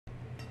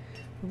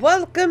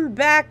Welcome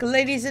back,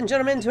 ladies and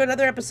gentlemen, to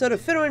another episode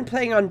of Fiddle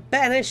playing on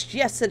Banished.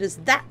 Yes, it is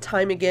that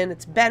time again.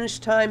 It's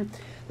Banished time.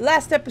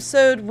 Last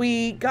episode,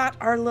 we got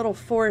our little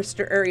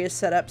forester area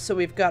set up. So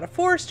we've got a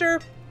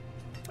forester,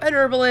 an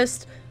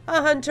herbalist,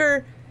 a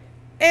hunter,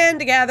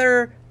 and a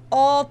gatherer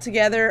all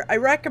together. I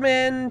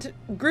recommend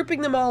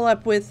grouping them all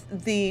up with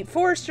the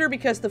forester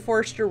because the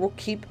forester will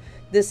keep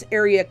this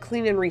area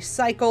clean and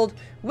recycled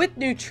with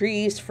new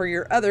trees for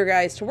your other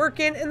guys to work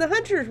in. And the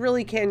hunters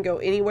really can go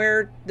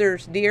anywhere.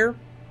 There's deer.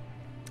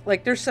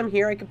 Like, there's some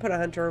here. I could put a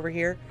hunter over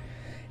here.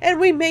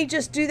 And we may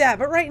just do that.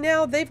 But right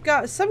now, they've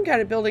got some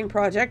kind of building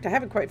project. I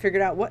haven't quite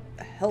figured out what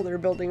the hell they're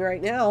building right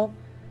now.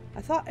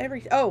 I thought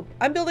oh,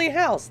 I'm building a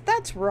house.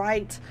 That's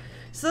right.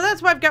 So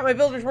that's what I've got my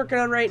builders working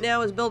on right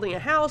now, is building a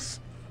house.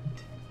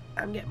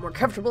 I'm getting more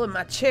comfortable in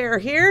my chair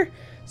here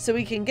so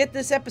we can get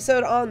this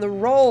episode on the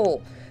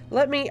roll.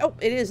 Oh,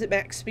 it is at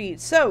max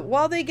speed. So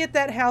while they get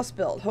that house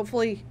built,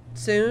 hopefully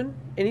soon,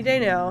 any day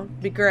now,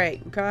 be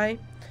great, okay?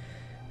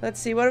 Let's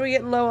see, what are we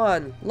getting low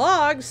on?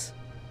 Logs!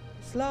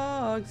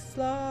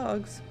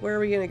 Logs. Where are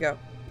we gonna go?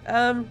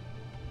 I'm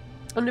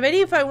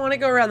debating if I want to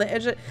go around the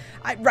edge of...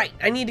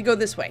 I need to go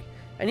this way.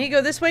 I need to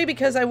go this way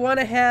because I want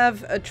to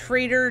have a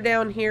trader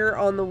down here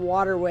on the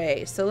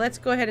waterway. So let's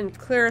go ahead and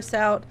clear us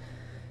out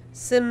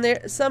some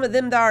of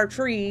them there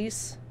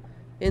trees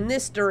in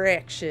this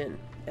direction.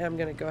 And I'm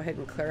gonna go ahead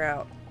and clear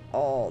out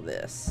all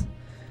this.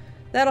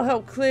 That'll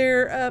help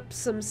clear up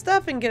some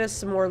stuff and get us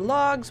some more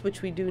logs,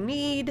 which we do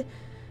need.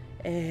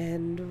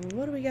 And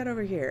what do we got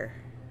over here?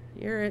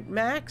 You're at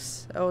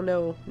max? Oh,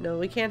 no,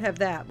 we can't have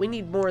that. We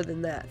need more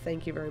than that.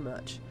 Thank you very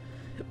much.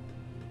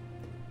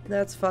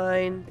 That's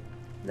fine.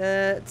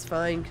 That's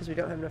fine, because we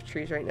don't have enough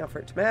trees right now for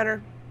it to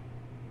matter.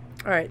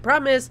 Alright,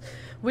 problem is,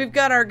 we've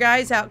got our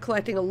guys out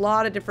collecting a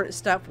lot of different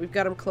stuff. We've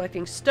got them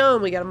collecting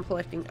stone, we got them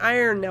collecting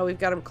iron, now we've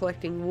got them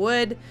collecting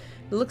wood.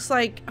 It looks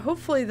like,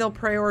 hopefully they'll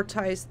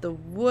prioritize the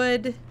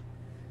wood.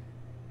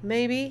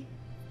 Maybe?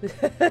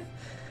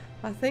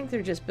 I think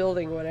they're just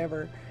building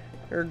whatever,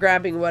 or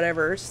grabbing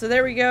whatever. So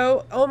there we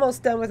go,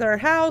 almost done with our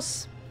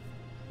house.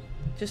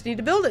 Just need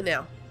to build it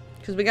now,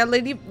 because we got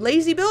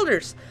lazy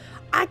builders.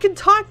 I can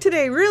talk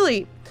today,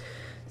 really.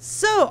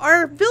 So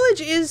our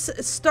village is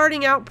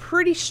starting out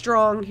pretty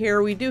strong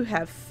here. We do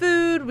have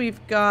food. We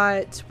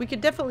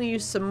could definitely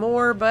use some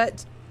more,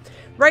 but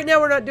right now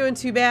we're not doing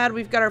too bad.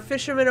 We've got our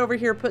fishermen over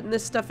here putting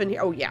this stuff in here.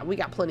 Oh yeah, we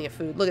got plenty of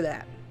food. Look at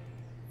that.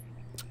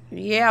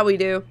 Yeah, we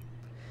do.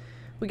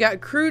 We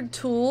got crude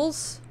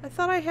tools. I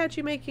thought I had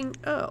you making...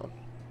 Oh.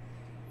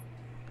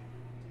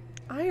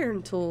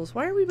 Iron tools.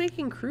 Why are we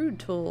making crude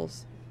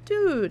tools?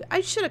 Dude,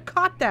 I should have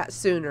caught that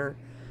sooner.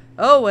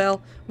 Oh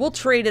well, we'll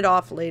trade it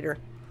off later.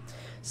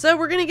 So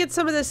we're going to get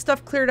some of this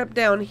stuff cleared up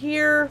down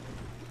here.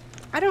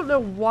 I don't know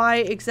why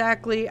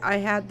exactly I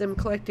had them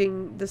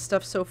collecting this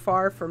stuff so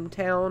far from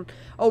town.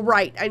 Oh,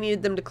 right. I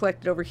needed them to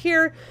collect it over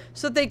here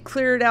so that they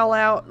clear it all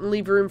out and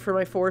leave room for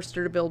my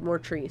forester to build more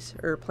trees.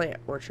 Or plant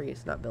more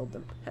trees, not build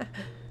them.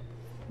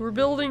 We're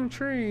building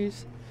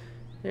trees.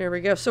 There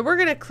we go. So we're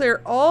going to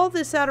clear all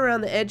this out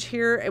around the edge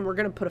here, and we're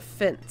going to put a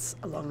fence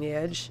along the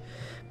edge.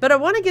 But I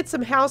want to get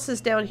some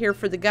houses down here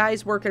for the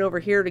guys working over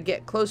here to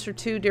get closer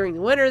to during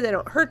the winter. They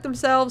don't hurt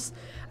themselves.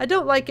 I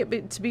don't like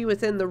it to be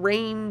within the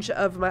range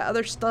of my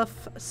other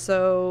stuff,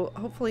 so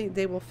hopefully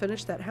they will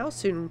finish that house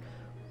soon.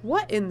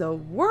 What in the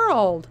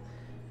world?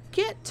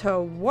 Get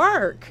to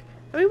work.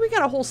 I mean, we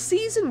got a whole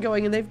season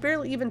going and they've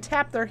barely even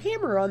tapped their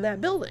hammer on that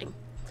building.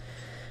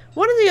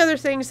 One of the other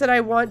things that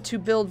I want to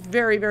build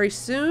very, very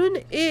soon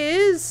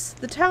is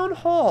the town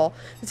hall.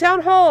 The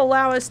town hall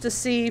allow us to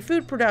see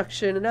food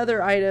production and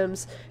other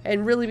items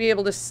and really be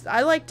able to...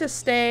 I like to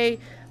stay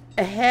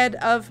ahead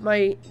of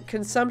my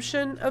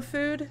consumption of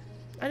food.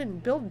 I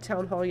didn't build a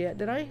town hall yet,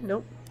 did I?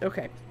 Nope.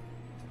 Okay.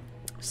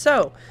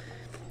 So,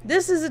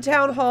 this is a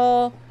town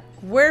hall.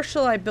 Where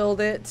shall I build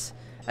it?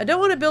 I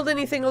don't want to build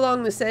anything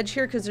along this edge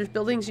here because there's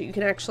buildings that you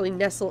can actually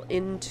nestle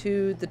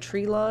into the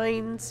tree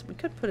lines. We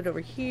could put it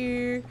over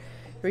here.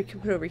 We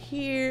could put it over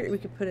here. We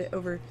could put it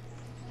over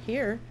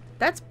here.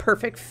 That's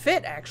perfect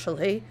fit,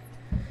 actually.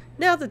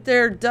 Now that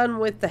they're done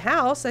with the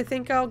house, I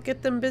think I'll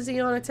get them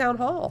busy on a town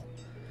hall.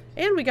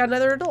 And we got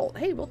another adult.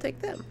 Hey, we'll take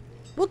them.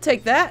 We'll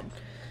take that.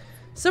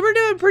 So we're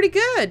doing pretty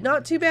good.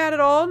 Not too bad at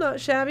all. Not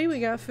shabby.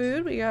 We got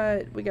food. We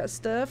got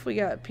stuff. We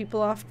got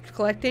people off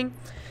collecting.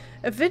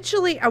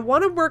 Eventually, I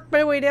want to work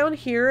my way down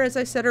here. As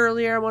I said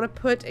earlier, I want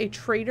to put a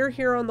trader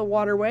here on the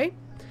waterway.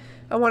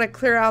 I want to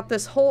clear out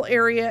this whole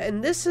area,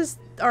 and this is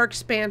our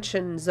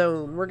expansion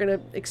zone. We're going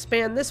to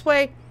expand this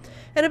way,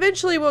 and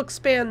eventually we'll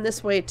expand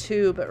this way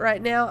too, but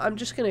right now I'm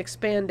just going to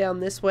expand down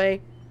this way.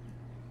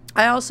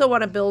 I also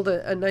want to build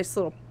a nice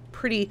little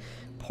pretty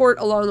port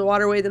along the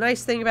waterway. The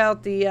nice thing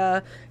about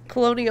the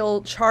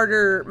Colonial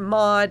Charter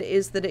mod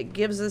is that it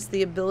gives us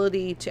the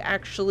ability to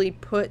actually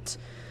put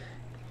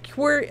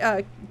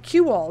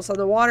queue walls on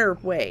the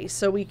waterway,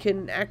 so we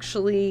can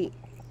actually,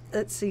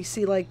 let's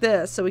see like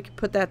this, so we could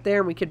put that there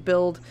and we could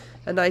build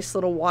a nice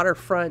little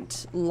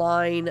waterfront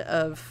line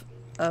of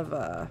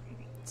so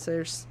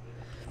there's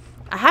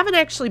I haven't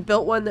actually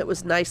built one that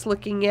was nice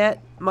looking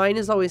yet. Mine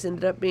has always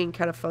ended up being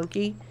kind of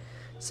funky.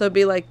 So it'd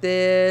be like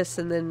this,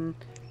 and then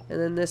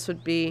this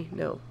would be,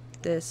 no,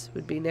 this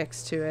would be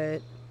next to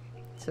it.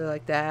 So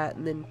like that,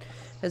 and then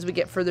as we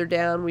get further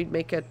down, we'd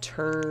make a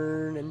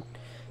turn. And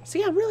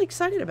see, I'm really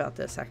excited about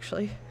this,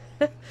 actually.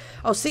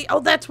 Oh, see, oh,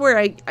 that's where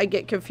I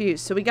get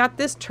confused. So we got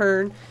this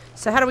turn.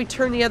 So how do we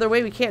turn the other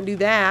way? We can't do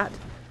that.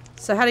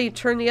 So how do you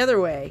turn the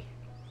other way?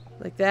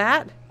 Like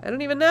that? I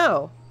don't even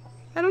know.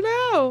 I don't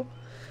know.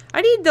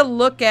 I need to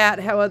look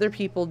at how other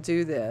people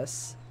do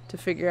this to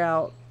figure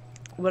out,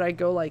 would I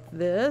go like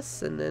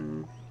this and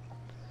then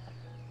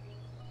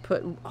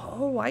put,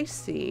 oh, I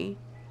see.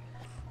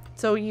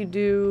 So you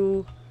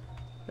do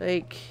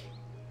like,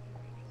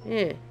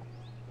 I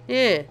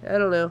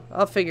don't know.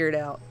 I'll figure it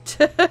out.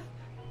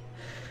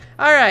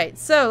 Alright,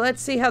 so let's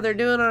see how they're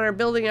doing on our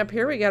building up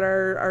here. We got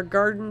our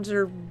gardens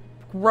are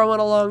growing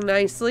along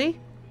nicely.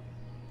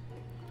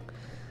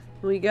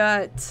 We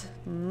got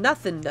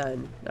nothing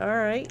done.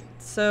 Alright,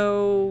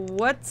 so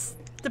what's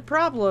the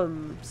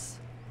problems?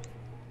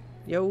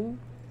 Yo.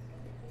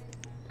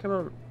 Come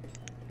on.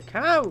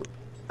 Come on.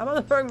 I'm on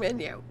the wrong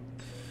menu.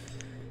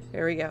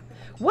 There we go.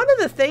 One of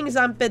the things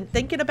I've been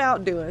thinking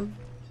about doing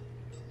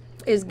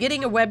is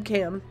getting a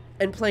webcam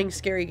and playing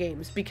scary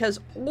games, because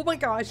oh my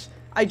gosh,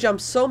 I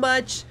jump so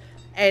much,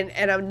 and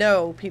I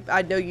know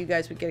you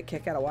guys would get a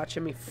kick out of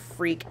watching me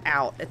freak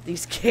out at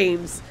these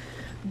games.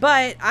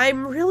 But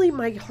I'm really,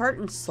 my heart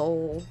and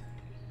soul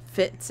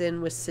fits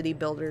in with city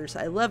builders.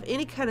 I love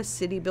any kind of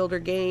city builder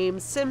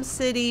games,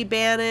 SimCity,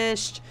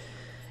 Banished,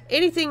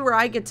 anything where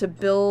I get to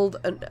build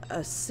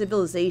a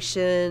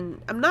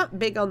civilization. I'm not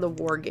big on the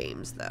war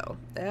games, though.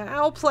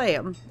 I'll play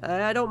them.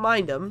 I don't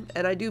mind them,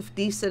 and I do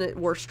decent at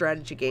war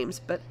strategy games.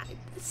 But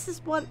this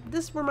is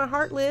where my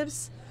heart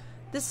lives.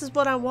 This is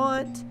what I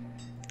want.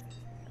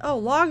 Oh,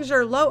 logs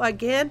are low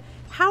again.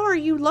 How are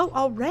you low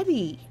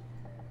already?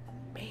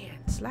 Man,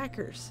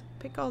 slackers.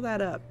 Pick all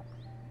that up.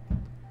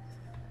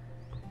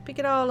 Pick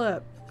it all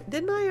up.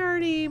 Didn't I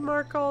already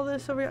mark all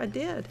this over here? I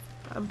did.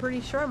 I'm pretty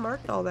sure I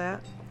marked all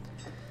that.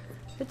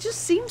 It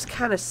just seems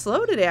kind of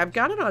slow today. I've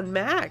got it on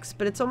max,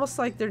 but it's almost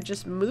like they're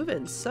just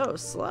moving so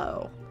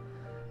slow.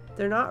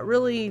 They're not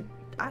really...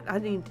 I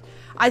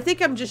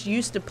think I'm just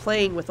used to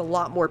playing with a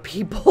lot more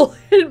people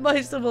in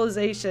my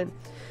civilization.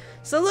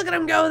 So look at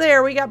them go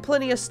there. We got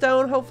plenty of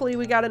stone. Hopefully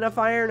we got enough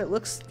iron.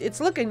 It's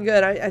looking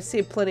good. I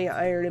see plenty of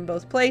iron in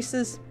both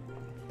places.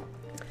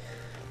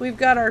 We've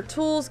got our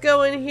tools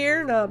going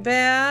here. Not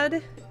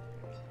bad.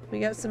 We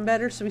got some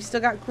better. So we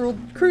still got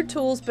crude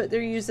tools, but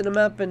they're using them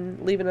up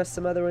and leaving us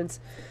some other ones.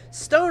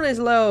 Stone is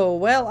low.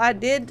 Well, I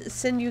did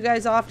send you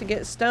guys off to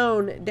get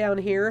stone down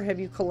here. Have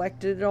you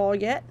collected it all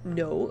yet?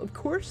 No, of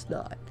course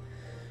not.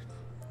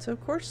 So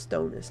of course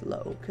stone is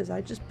low, because I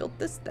just built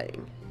this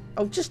thing.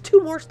 Oh, just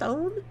 2 more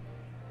stone?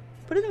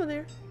 Put it on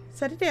there.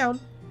 Set it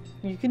down.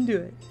 You can do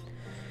it.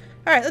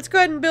 Alright, let's go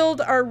ahead and build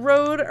our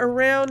road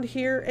around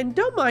here. And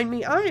don't mind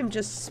me, I am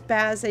just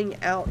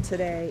spazzing out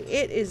today.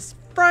 It is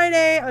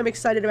Friday. I'm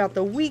excited about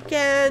the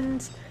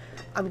weekend.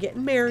 I'm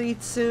getting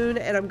married soon,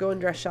 and I'm going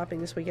dress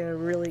shopping this weekend.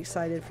 I'm really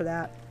excited for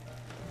that.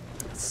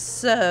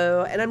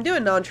 So, and I'm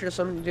doing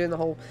non-traditional. I'm doing the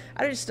whole,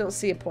 I just don't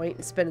see a point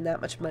in spending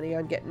that much money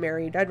on getting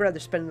married. I'd rather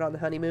spend it on the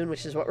honeymoon,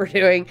 which is what we're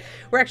doing.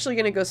 We're actually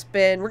going to go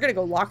we're going to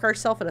go lock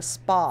ourselves in a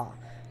spa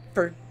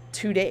for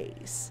 2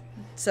 days.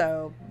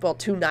 So, well,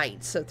 2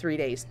 nights, so 3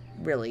 days,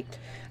 really.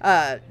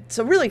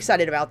 So really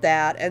excited about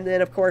that. And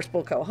then, of course,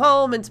 we'll go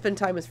home and spend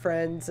time with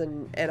friends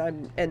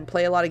and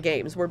play a lot of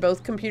games. We're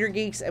both computer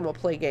geeks, and we'll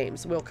play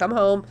games. We'll come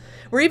home.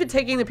 We're even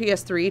taking the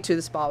PS3 to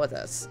the spa with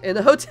us. In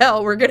the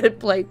hotel, we're going to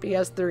play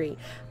PS3.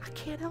 I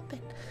can't help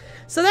it.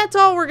 So that's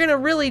all we're going to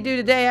really do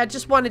today. I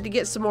just wanted to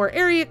get some more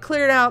area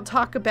cleared out,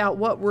 talk about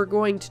what we're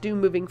going to do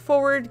moving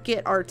forward,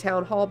 get our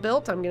town hall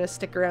built. I'm going to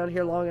stick around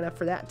here long enough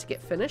for that to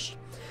get finished.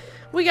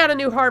 We got a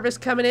new harvest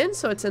coming in,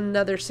 so it's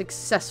another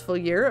successful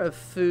year of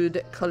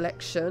food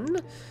collection.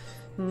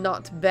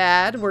 Not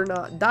bad. We're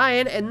not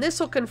dying. And this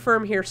will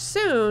confirm here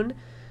soon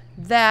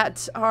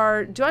that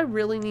our... Do I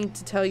really need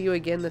to tell you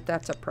again that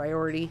that's a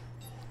priority?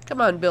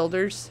 Come on,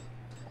 builders.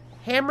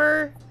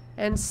 Hammer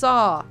and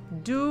saw.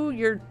 Do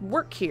your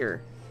work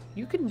here.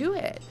 You can do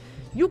it.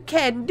 You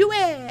can do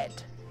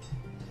it!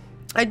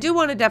 I do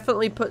want to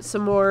definitely put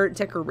some more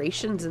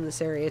decorations in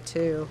this area,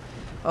 too.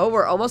 Oh,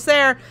 we're almost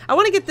there. I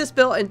want to get this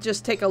built and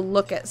just take a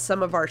look at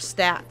some of our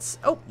stats.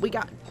 Oh, we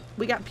got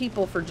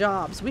people for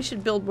jobs. We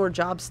should build more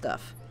job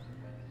stuff.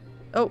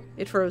 Oh,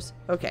 it froze.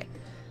 Okay.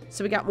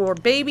 So we got more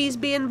babies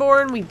being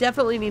born. We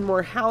definitely need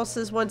more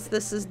houses once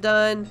this is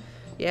done.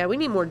 Yeah, we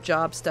need more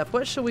job stuff.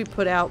 What should we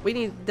put out? We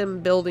need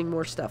them building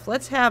more stuff.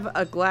 Let's have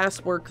a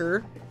glass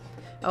worker.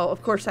 Oh,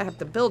 of course I have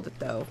to build it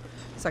though.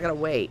 So I gotta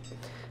wait.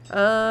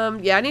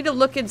 Yeah, I need to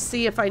look and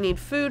see if I need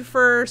food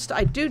first.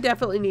 I do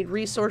definitely need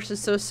resources.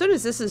 So as soon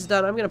as this is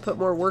done, I'm going to put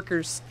more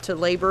workers to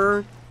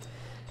labor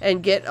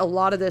and get a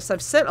lot of this.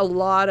 I've sent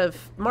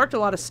marked a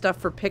lot of stuff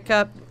for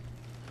pickup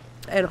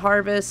and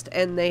harvest,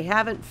 and they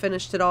haven't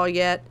finished it all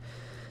yet.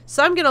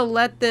 So I'm going to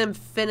let them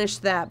finish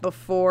that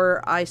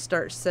before I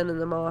start sending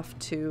them off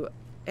to...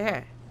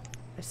 I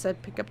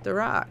said pick up the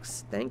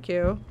rocks. Thank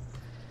you.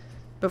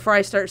 Before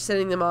I start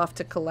sending them off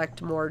to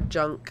collect more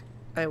junk,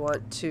 I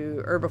want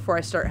to... Or before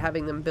I start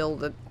having them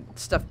build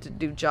stuff to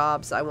do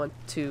jobs, I want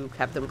to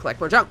have them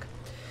collect more junk.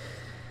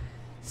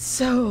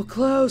 So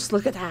close.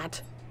 Look at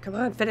that. Come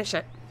on, finish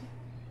it.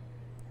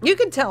 You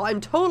can tell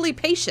I'm totally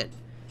patient.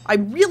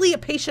 I'm really a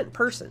patient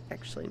person.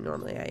 Actually,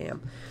 normally I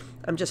am.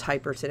 I'm just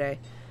hyper today.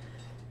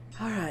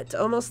 Alright,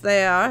 almost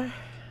there.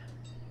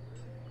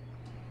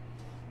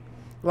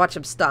 Watch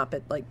them stop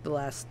at like the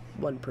last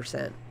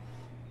 1%.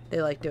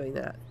 They like doing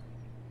that.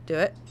 Do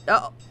it.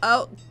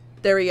 Oh,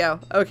 there we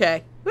go.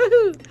 Okay.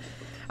 Woohoo!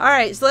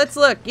 Alright, so let's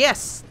look.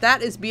 Yes,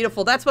 that is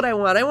beautiful. That's what I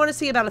want. I want to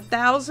see about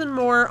 1,000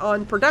 more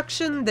on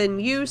production than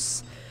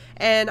use.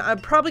 And I'm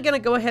probably going to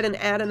go ahead and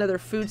add another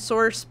food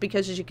source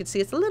because, as you can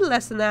see, it's a little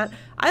less than that.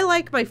 I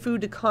like my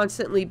food to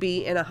constantly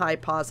be in a high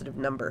positive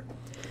number.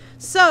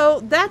 So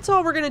that's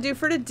all we're going to do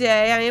for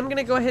today. I am going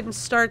to go ahead and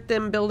start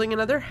them building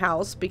another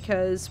house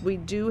because we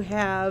do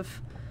have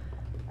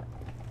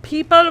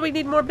people. We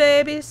need more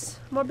babies.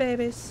 More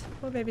babies.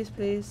 More babies,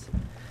 please.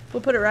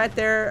 We'll put it right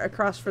there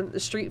across from the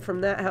street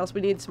from that house. We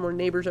need some more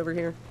neighbors over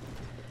here.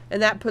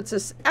 And that puts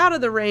us out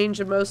of the range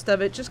of most of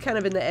it, just kind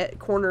of in the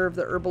corner of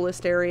the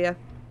herbalist area.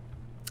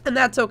 And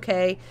that's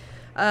okay.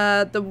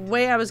 The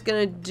way I was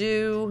going to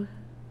do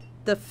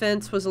the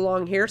fence was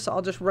along here, so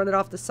I'll just run it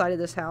off the side of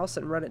this house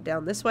and run it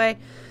down this way.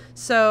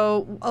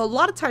 So a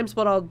lot of times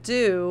what I'll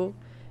do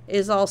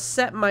is I'll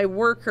set my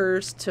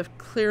workers to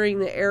clearing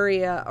the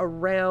area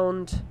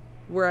around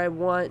where I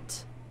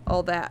want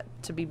all that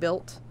to be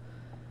built,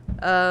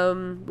 where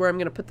I'm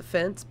going to put the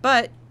fence.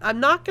 But I'm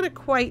not going to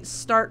quite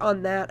start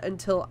on that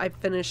until I've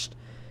finished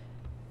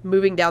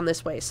moving down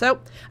this way. So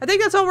I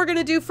think that's all we're going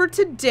to do for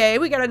today.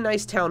 We got a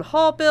nice town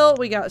hall built.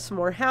 We got some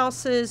more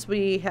houses.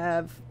 We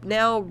have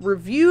now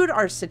reviewed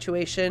our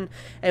situation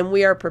and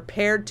we are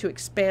prepared to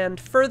expand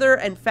further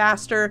and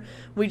faster.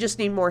 We just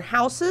need more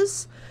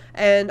houses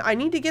and I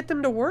need to get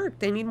them to work.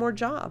 They need more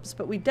jobs,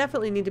 but we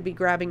definitely need to be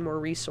grabbing more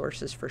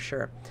resources for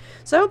sure.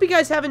 So I hope you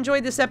guys have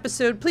enjoyed this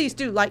episode. Please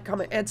do like,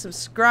 comment, and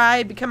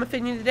subscribe. Become a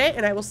Finian today,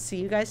 and I will see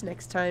you guys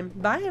next time.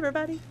 Bye,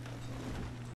 everybody.